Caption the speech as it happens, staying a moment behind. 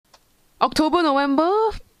October, November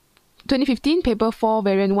 2015, paper 4,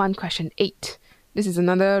 variant 1, question 8. This is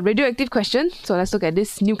another radioactive question, so let's look at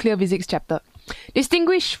this nuclear physics chapter.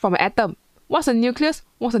 Distinguish from an atom. What's a nucleus?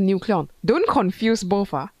 What's a nucleon? Don't confuse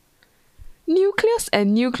both. Nucleus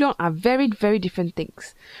and nucleon are very, very different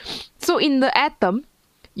things. So in the atom,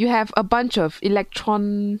 you have a bunch of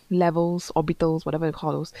electron levels, orbitals, whatever you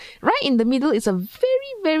call those. Right in the middle is a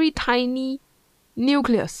very, very tiny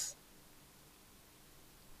nucleus.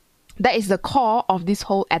 That is the core of this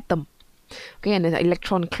whole atom. Okay, and there's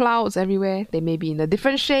electron clouds everywhere. They may be in a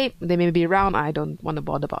different shape. They may be round. I don't want to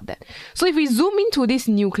bother about that. So if we zoom into this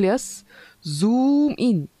nucleus, zoom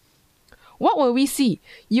in, what will we see?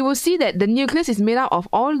 You will see that the nucleus is made out of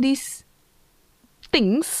all these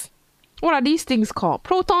things. What are these things called?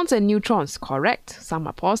 Protons and neutrons, correct? Some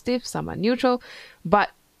are positive, some are neutral. But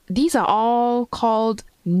these are all called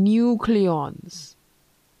nucleons.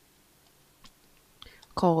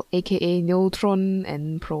 Called aka neutron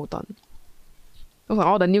and proton. Those are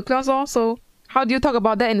all the nucleons also. How do you talk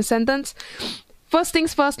about that in a sentence? First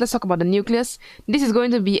things first, let's talk about the nucleus. This is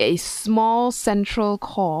going to be a small central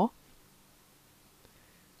core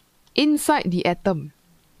inside the atom.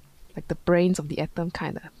 Like the brains of the atom,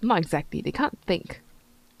 kind of. Not exactly, they can't think.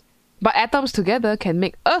 But atoms together can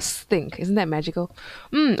make us think. Isn't that magical?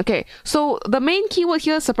 Okay, so the main keyword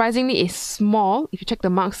here, surprisingly, is small, if you check the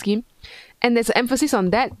mark scheme. And there's an emphasis on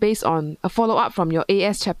that based on a follow-up from your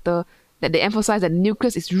AS chapter that they emphasize that the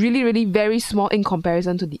nucleus is really, really very small in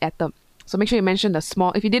comparison to the atom. So make sure you mention the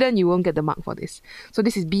small. If you didn't, you won't get the mark for this. So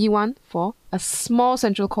this is B1 for a small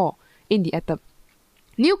central core in the atom.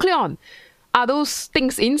 Nucleon are those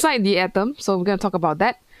things inside the atom. So we're going to talk about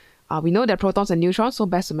that. We know they're protons and neutrons, so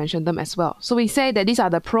best to mention them as well. So we say that these are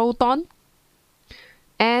the proton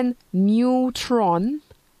and neutron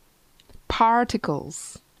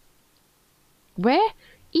particles. Where?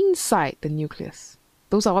 Inside the nucleus.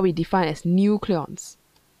 Those are what we define as nucleons.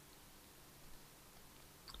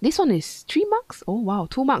 This one is 3 marks? Oh wow,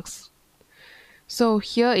 2 marks. So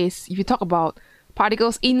here is, if you talk about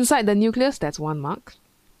particles inside the nucleus, that's 1 mark.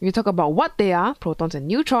 If you talk about what they are, protons and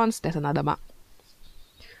neutrons, that's another mark.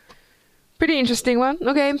 Pretty interesting one.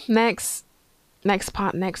 Okay, next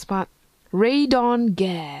part. Radon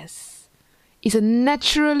gas is a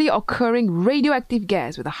naturally occurring radioactive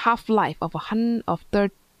gas with a half-life of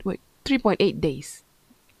 3.8 days.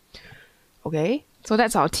 Okay, so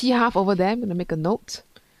that's our T half over there. I'm going to make a note.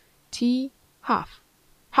 T half.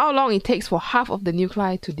 How long it takes for half of the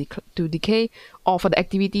nuclei to decay or for the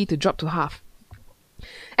activity to drop to half.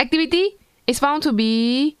 Activity is found to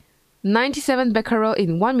be 97 becquerel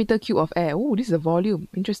in 1 meter cube of air. Oh, this is the volume.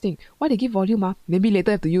 Interesting. Why they give volume? Maybe later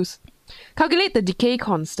have to use. Calculate the decay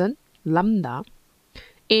constant, lambda,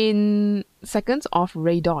 in seconds of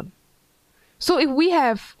radon. So if we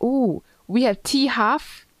have T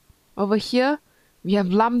half over here, we have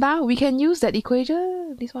lambda, we can use that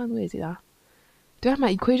equation. This one, where is it? Do I have my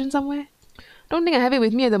equation somewhere? Don't think I have it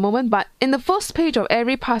with me at the moment, but in the first page of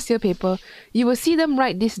every past year paper, you will see them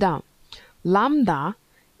write this down. Lambda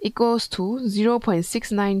equals to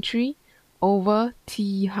 0.693 over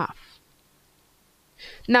T half.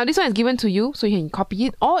 Now this one is given to you, so you can copy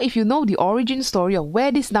it, or if you know the origin story of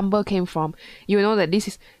where this number came from, you know that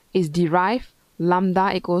this is derived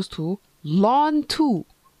lambda equals to ln 2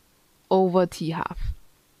 over T half.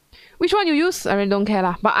 Which one you use, I really don't care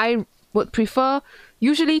lah, but I would prefer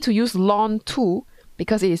usually to use ln 2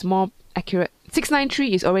 because it is more accurate.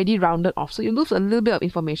 693 is already rounded off, so you lose a little bit of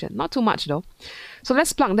information. Not too much though. So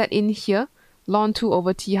let's plug that in here. Ln 2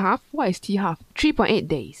 over T half. What is T half? 3.8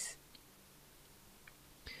 days.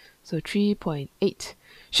 So 3.8.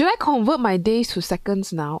 Should I convert my days to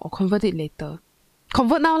seconds now or convert it later?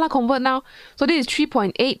 Convert now lah, convert now. So this is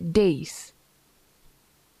 3.8 days.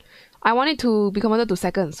 I want it to be converted to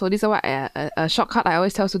seconds. So this is what a shortcut I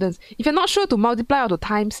always tell students. If you're not sure to multiply or to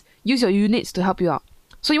times, use your units to help you out.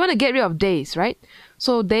 So you want to get rid of days, right?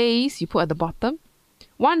 So days, you put at the bottom.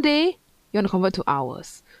 1 day, you want to convert to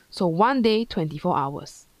hours. So 1 day, 24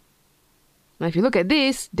 hours. Now if you look at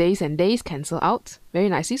this, days and days cancel out very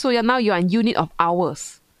nicely. So now you're in unit of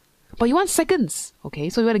hours. But you want seconds. Okay,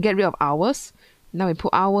 so you want to get rid of hours. Now we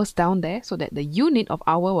put hours down there so that the unit of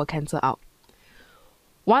hour will cancel out.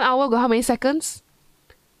 1 hour got how many seconds?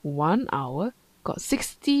 1 hour got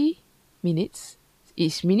 60 minutes.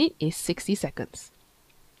 Each minute is 60 seconds.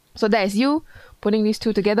 So that is you putting these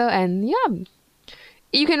two together, and yeah,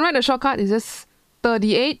 you can write a shortcut. It's just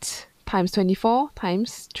 38 times 24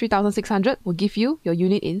 times 3600 will give you your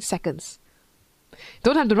unit in seconds.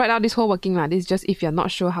 Don't have to write out this whole working line. This is just if you're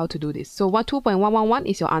not sure how to do this. So 2.111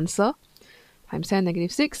 is your answer. Times 10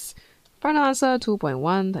 negative 6. Final answer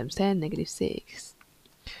 2.1 times 10 negative 6.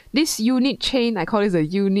 This unit chain, I call it a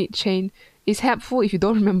unit chain, is helpful if you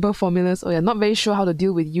don't remember formulas or you're not very sure how to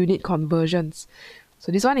deal with unit conversions.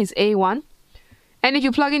 So this one is A1. And if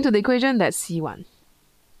you plug into the equation, that's C1.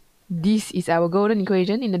 This is our golden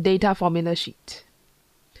equation in the data formula sheet.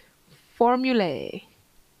 Formulae.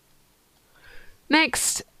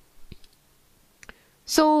 Next.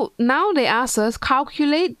 So now they ask us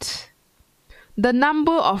calculate the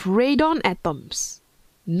number of radon atoms.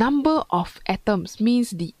 Number of atoms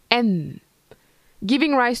means the N,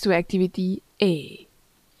 giving rise to activity A.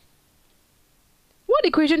 What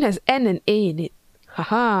equation has N and A in it?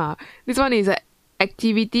 Haha, this one is an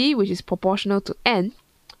activity which is proportional to N,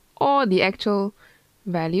 or the actual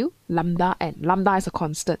value, lambda N. Lambda is a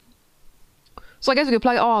constant. So I guess we can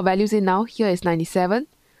plug all our values in now. Here is 97.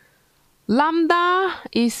 Lambda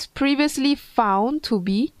is previously found to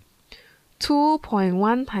be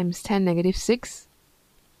 2.1 times 10 negative 6.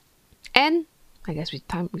 N, I guess we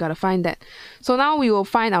gotta find that. So now we will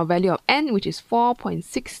find our value of N, which is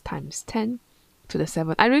 4.6 times 10 to the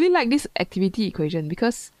 7. I really like this activity equation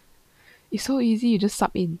because it's so easy. You just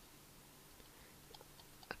sub in.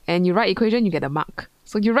 And you write equation, you get a mark.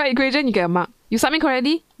 So you write equation, you get a mark. You sub in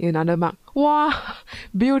correctly, you get another mark. Wow,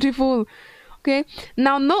 beautiful. Okay,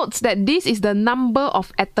 now note that this is the number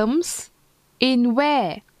of atoms in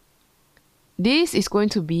where? This is going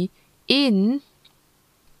to be in,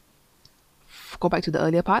 go back to the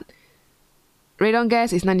earlier part, radon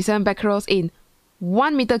gas is 97 becquerels in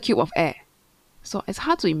 1 meter cube of air. So it's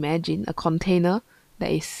hard to imagine a container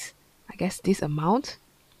that is, I guess, this amount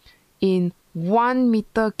in 1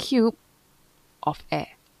 meter cube of air.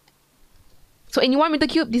 So in 1 meter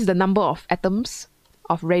cube, this is the number of atoms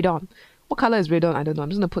of radon. What color is radon? I don't know. I'm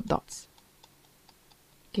just going to put dots.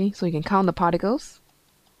 Okay, so you can count the particles.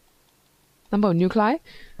 Number of nuclei.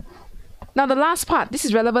 Now the last part. This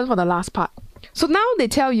is relevant for the last part. So now they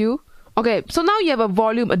tell you, okay, so now you have a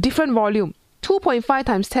volume, a different volume. 2.5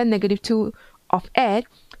 times 10 negative 2 of air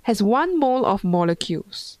has 1 mole of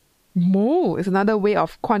molecules. Mole is another way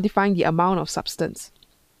of quantifying the amount of substance.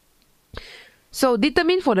 So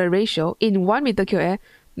determine for the ratio in 1 meter cube air,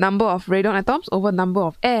 number of radon atoms over number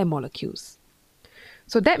of air molecules.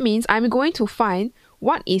 So that means I'm going to find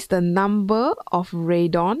what is the number of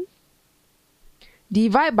radon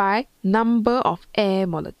divided by number of air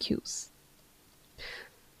molecules.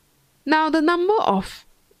 Now the number of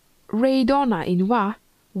radon in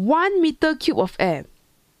 1 meter cube of air.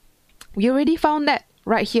 We already found that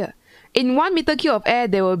right here. In 1 meter cube of air,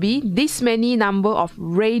 there will be this many number of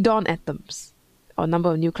radon atoms, or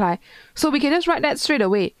number of nuclei. So we can just write that straight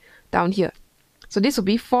away down here. So this will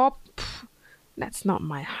be 4. That's not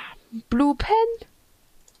my blue pen.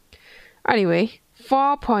 Anyway,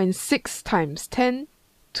 4.6 times 10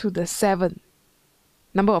 to the 7.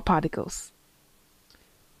 Number of particles.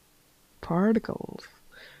 Particles.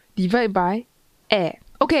 Divided by air.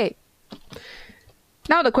 Okay.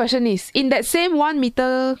 Now the question is, in that same 1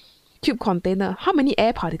 meter cube container, how many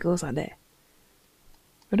air particles are there?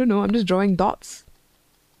 I don't know, I'm just drawing dots.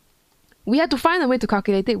 We have to find a way to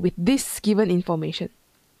calculate it with this given information.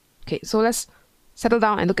 Okay, so let's settle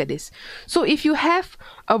down and look at this. So if you have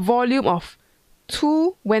a volume of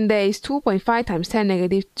 2, when there is 2.5 times 10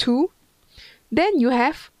 negative 2, then you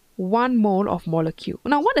have 1 mole of molecule.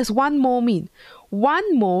 Now what does 1 mole mean?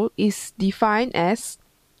 1 mole is defined as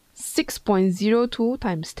 6.02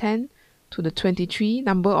 times 10 to the 23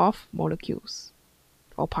 number of molecules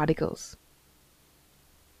or particles.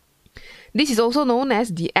 This is also known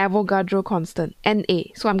as the Avogadro Constant, Na.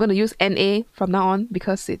 So I'm going to use Na from now on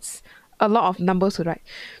because it's a lot of numbers to write.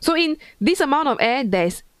 So in this amount of air,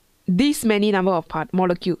 there's this many number of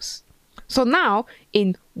molecules. So now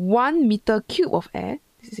in 1 meter cube of air,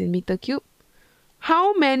 this is in meter cube,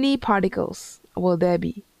 how many particles will there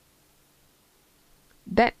be?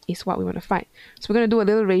 That is what we want to find. So we're going to do a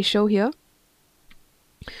little ratio here.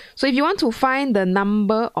 So if you want to find the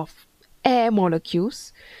number of air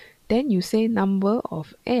molecules, then you say number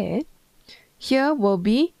of air. Here will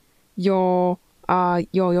be your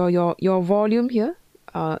volume here,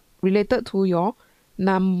 related to your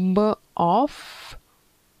number of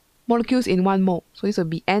molecules in 1 mole. So this will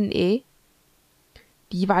be Na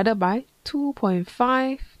divided by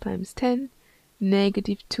 2.5 times 10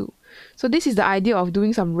 negative 2. So this is the idea of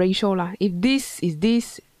doing some ratio lah. If this is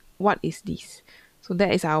this, what is this? So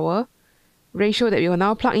that is our ratio that we will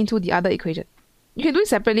now plug into the other equation. You can do it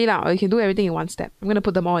separately lah, or you can do everything in one step. I'm going to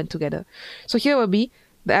put them all in together. So here will be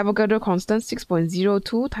the Avogadro constant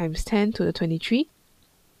 6.02 times 10 to the 23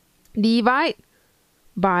 divide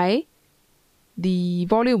by the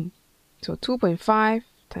volume. So 2.5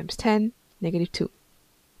 times 10, negative 2.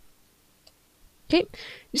 Okay,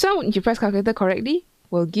 this one, if you press calculator correctly,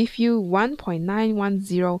 will give you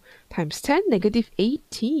 1.910 times 10, negative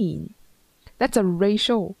 18. That's a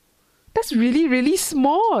ratio. That's really, really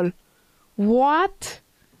small. What?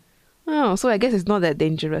 Oh, so I guess it's not that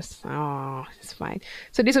dangerous. Oh, it's fine.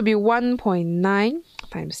 So this will be 1.9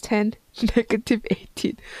 times 10, negative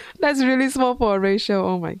 18. That's really small for a ratio.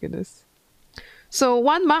 Oh my goodness. So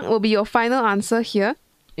 1 mark will be your final answer here,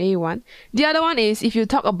 A1. The other one is if you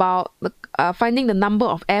talk about finding the number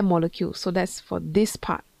of air molecules. So that's for this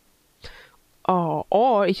part.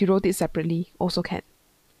 Or if you wrote it separately, also can.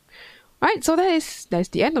 Right, so that's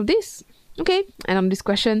the end of this. Okay, and on this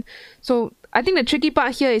question, so I think the tricky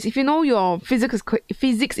part here is if you know your physics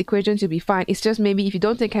equations, you'll be fine. It's just maybe if you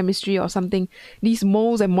don't take chemistry or something, these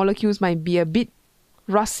moles and molecules might be a bit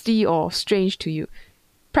rusty or strange to you.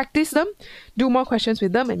 Practice them, do more questions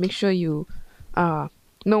with them, and make sure you know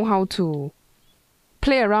how to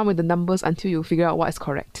play around with the numbers until you figure out what is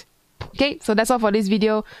correct. Okay, so that's all for this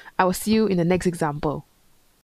video. I will see you in the next example.